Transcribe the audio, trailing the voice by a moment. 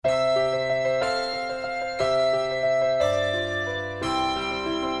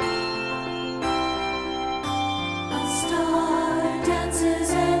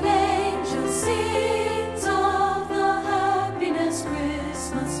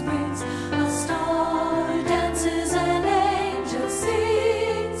brings. A star dances, an angel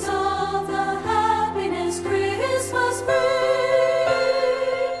sings of the happiness Christmas brings.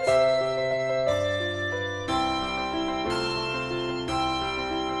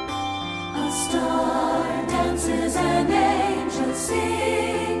 A star dances, an angel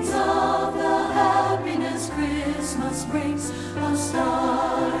sings of the happiness Christmas brings. A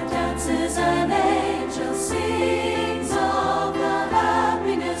star dances, an angel sings of the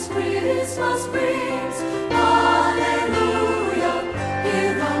happiness Christmas brings. Hallelujah,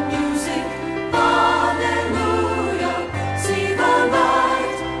 hear the music. Hallelujah, see the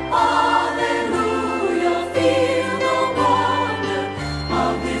light. Hallelujah, feel the wonder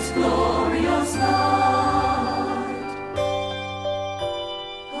of this glorious night.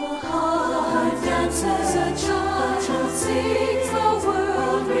 A heart dances, a child sings, the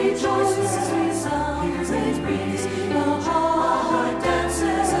world rejoices, resounds it brings. A heart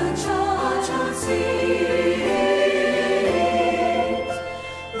dances, a child sings,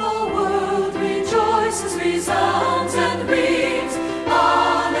 the world rejoices, resounds and rings.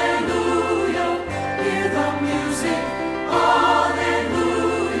 Hallelujah, hear the music.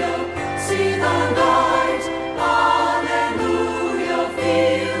 Hallelujah, see the light. Hallelujah,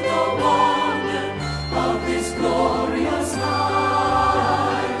 feel the wonder of this glorious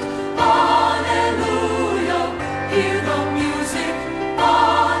night. Hallelujah, hear the music.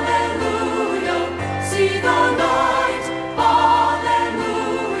 Hallelujah, see the light.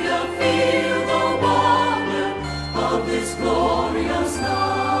 Hallelujah, feel the wonder of this glorious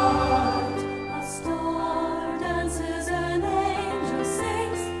night. A star dances, an angel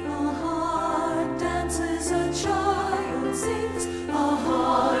sings. A heart dances, a child sings. A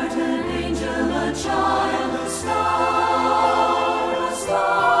heart, an angel, a child